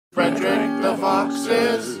Fredrick the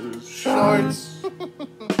Fox's shorts.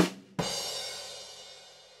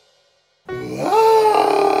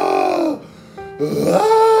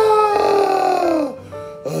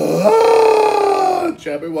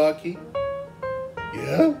 Jabberwocky?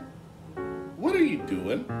 Yeah? What are you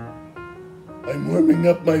doing? I'm warming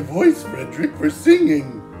up my voice, Fredrick, for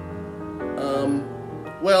singing.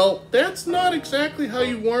 Well, that's not exactly how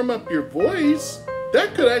you warm up your voice.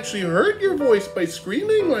 That could actually hurt your voice by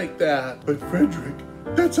screaming like that. But Fredrick,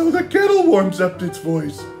 that's how the kettle warms up its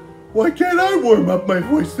voice. Why can't I warm up my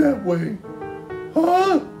voice that way?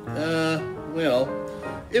 Huh? Well,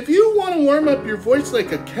 if you want to warm up your voice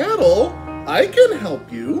like a kettle, I can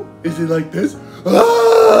help you. Is it like this?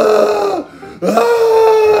 Ah!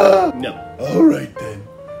 Ah! No. All right then,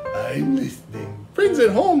 I'm listening. Friends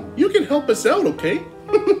at home, you can help us out, okay?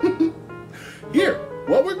 Here,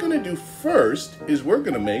 what we're gonna do first is we're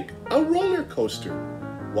gonna make a roller coaster.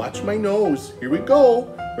 Watch my nose. Here we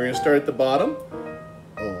go. We're gonna start at the bottom.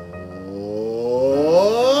 Oh!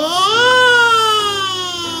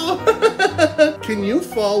 Can you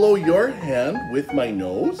follow your hand with my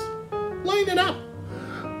nose? Line it up.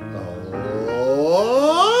 Oh!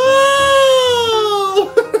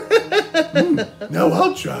 Now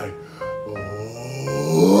I'll try.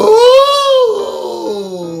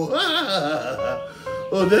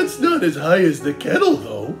 Oh, that's not as high as the kettle,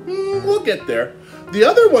 though. We'll get there. The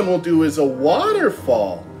other one we'll do is a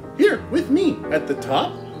waterfall. Here, with me, at the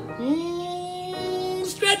top.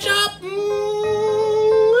 Stretch up.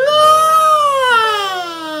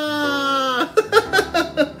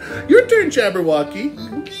 Your turn, Jabberwocky.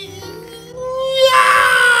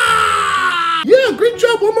 Yeah, great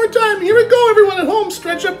job. One more time. Here we go, everyone at home.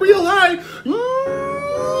 Stretch up real high.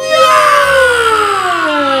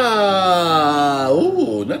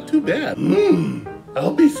 Oh, not too bad.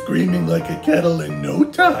 I'll be screaming like a kettle in no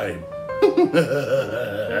time.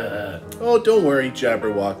 Oh, don't worry,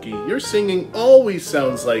 Jabberwocky. Your singing always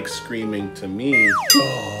sounds like screaming to me.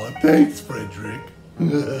 Oh, thanks, Fredrick.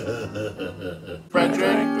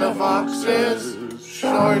 Fredrick the Fox's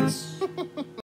shorts.